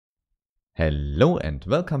Hello and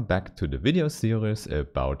welcome back to the video series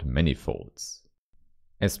about manifolds.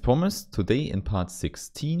 As promised, today in part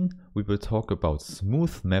 16 we will talk about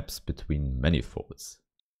smooth maps between manifolds.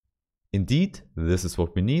 Indeed, this is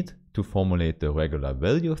what we need to formulate the regular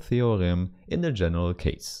value theorem in the general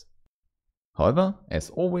case. However,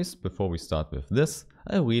 as always, before we start with this,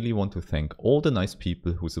 I really want to thank all the nice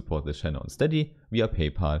people who support the channel on Steady via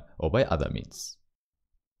PayPal or by other means.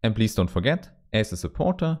 And please don't forget, as a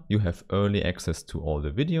supporter, you have early access to all the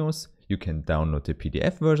videos, you can download the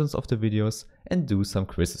PDF versions of the videos and do some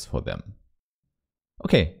quizzes for them.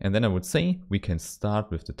 Okay, and then I would say we can start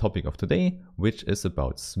with the topic of today, which is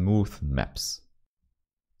about smooth maps.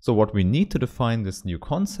 So what we need to define this new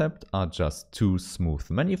concept are just two smooth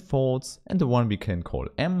manifolds, and the one we can call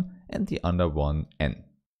M and the other one N.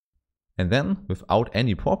 And then, without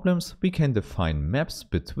any problems, we can define maps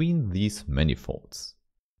between these manifolds.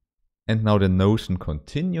 And now the notion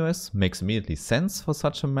continuous makes immediately sense for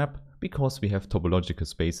such a map because we have topological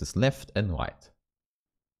spaces left and right.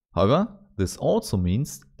 However, this also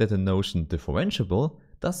means that the notion differentiable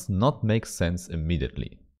does not make sense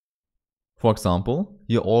immediately. For example,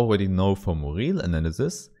 you already know from real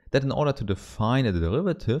analysis that in order to define a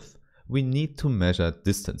derivative, we need to measure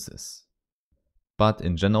distances. But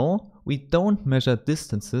in general, we don't measure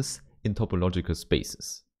distances in topological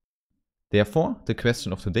spaces. Therefore, the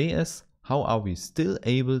question of today is, how are we still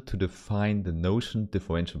able to define the notion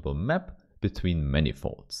differentiable map between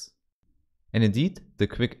manifolds? And indeed, the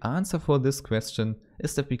quick answer for this question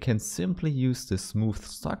is that we can simply use the smooth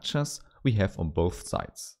structures we have on both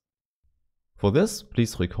sides. For this,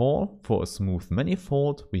 please recall, for a smooth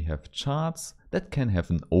manifold, we have charts that can have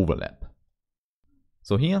an overlap.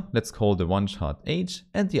 So here, let's call the one chart H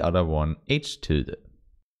and the other one H tilde.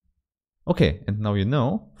 Okay, and now you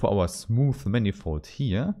know, for our smooth manifold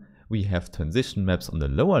here, we have transition maps on the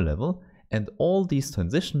lower level, and all these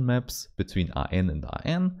transition maps between Rn and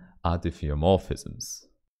Rn are diffeomorphisms.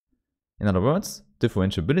 In other words,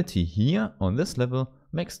 differentiability here on this level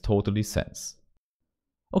makes totally sense.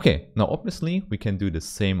 Okay, now obviously we can do the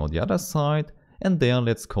same on the other side, and there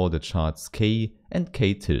let's call the charts K and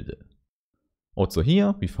K tilde. Also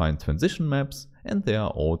here we find transition maps, and there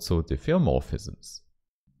are also diffeomorphisms.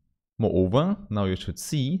 Moreover, now you should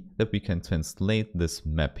see that we can translate this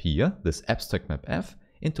map here, this abstract map F,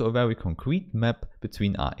 into a very concrete map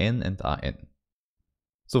between Rn and Rn.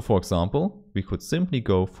 So for example, we could simply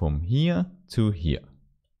go from here to here.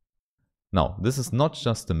 Now, this is not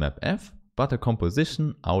just the map F, but a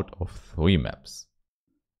composition out of three maps.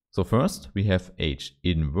 So first we have H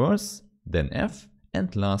inverse, then F,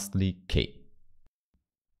 and lastly K.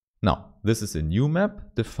 Now, this is a new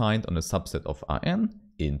map defined on a subset of Rn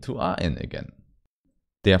into Rn again.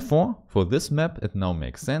 Therefore, for this map it now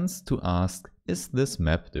makes sense to ask, is this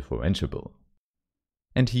map differentiable?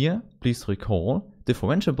 And here, please recall,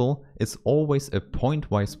 differentiable is always a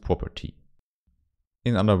pointwise property.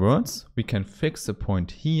 In other words, we can fix a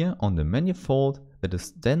point here on the manifold that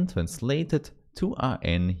is then translated to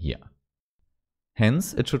Rn here.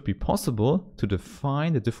 Hence, it should be possible to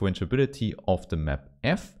define the differentiability of the map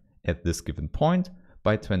F at this given point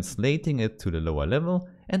by translating it to the lower level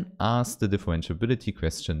and ask the differentiability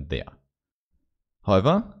question there.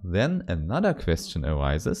 However, then another question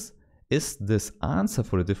arises, is this answer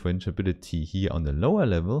for the differentiability here on the lower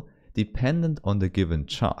level dependent on the given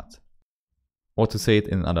chart? Or to say it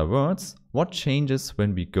in other words, what changes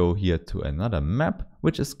when we go here to another map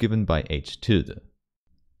which is given by H tilde?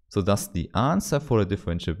 So does the answer for the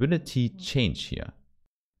differentiability change here?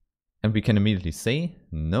 And we can immediately say,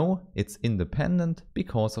 no, it's independent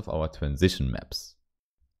because of our transition maps.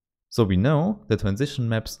 So we know the transition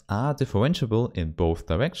maps are differentiable in both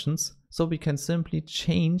directions, so we can simply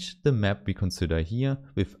change the map we consider here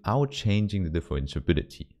without changing the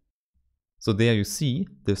differentiability. So there you see,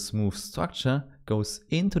 the smooth structure goes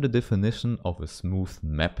into the definition of a smooth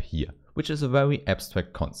map here, which is a very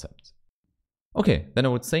abstract concept. Okay, then I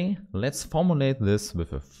would say, let's formulate this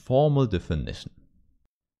with a formal definition.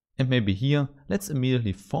 And maybe here, let's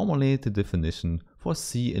immediately formulate the definition for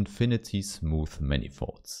C infinity smooth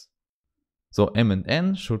manifolds. So M and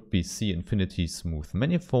N should be C infinity smooth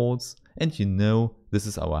manifolds, and you know this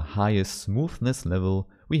is our highest smoothness level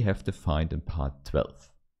we have defined in part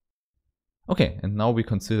 12. Okay, and now we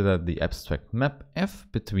consider the abstract map F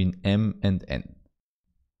between M and N.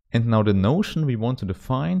 And now the notion we want to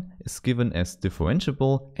define is given as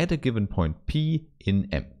differentiable at a given point P in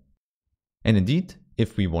M. And indeed,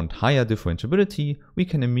 if we want higher differentiability, we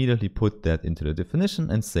can immediately put that into the definition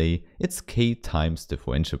and say it's K times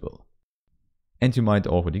differentiable. And you might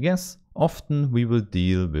already guess, often we will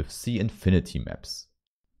deal with C infinity maps.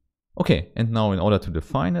 Okay, and now in order to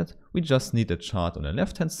define it, we just need a chart on the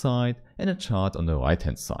left hand side and a chart on the right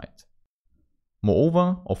hand side.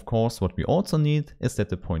 Moreover, of course, what we also need is that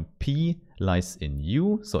the point P lies in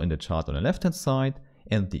U, so in the chart on the left hand side,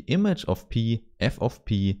 and the image of P, f of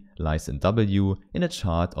P, lies in W in the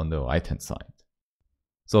chart on the right hand side.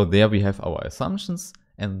 So there we have our assumptions,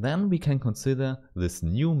 and then we can consider this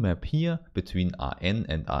new map here between Rn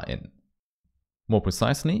and Rn. More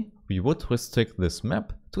precisely, we would restrict this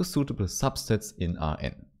map to suitable subsets in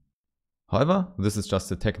Rn. However, this is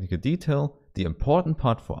just a technical detail. The important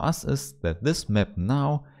part for us is that this map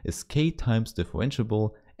now is k times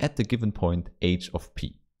differentiable at the given point h of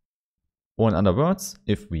p. Or in other words,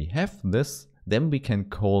 if we have this, then we can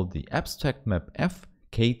call the abstract map f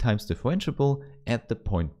k times differentiable at the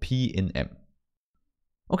point p in M.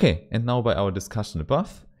 Okay, and now by our discussion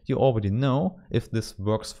above, you already know if this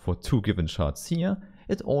works for two given charts here,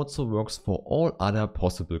 it also works for all other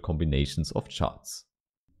possible combinations of charts.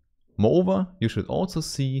 Moreover, you should also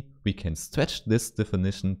see we can stretch this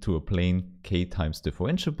definition to a plane k times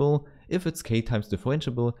differentiable if it's k times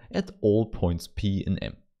differentiable at all points p in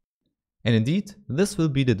M. And indeed, this will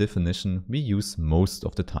be the definition we use most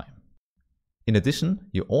of the time. In addition,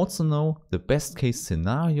 you also know the best case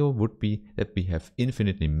scenario would be that we have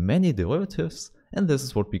infinitely many derivatives, and this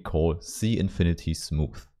is what we call C infinity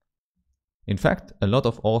smooth. In fact, a lot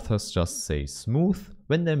of authors just say smooth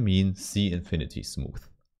when they mean C infinity smooth.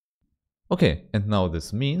 Okay, and now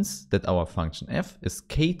this means that our function f is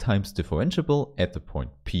k times differentiable at the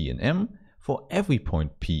point p in M for every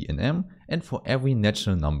point p in M and for every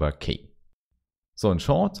natural number k. So in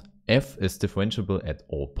short, f is differentiable at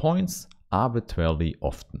all points arbitrarily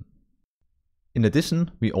often. In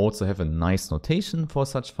addition, we also have a nice notation for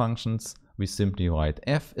such functions. We simply write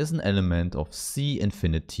f is an element of C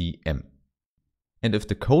infinity M. And if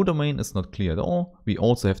the codomain is not clear at all, we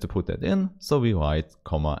also have to put that in, so we write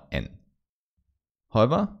comma n.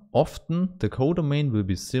 However, often the codomain will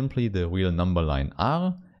be simply the real number line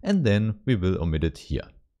R, and then we will omit it here.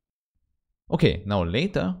 Okay, now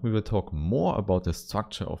later we will talk more about the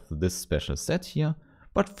structure of this special set here,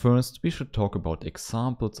 but first we should talk about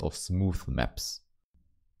examples of smooth maps.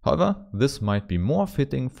 However, this might be more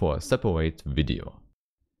fitting for a separate video.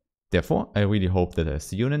 Therefore, I really hope that I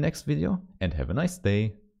see you in the next video and have a nice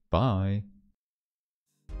day. Bye!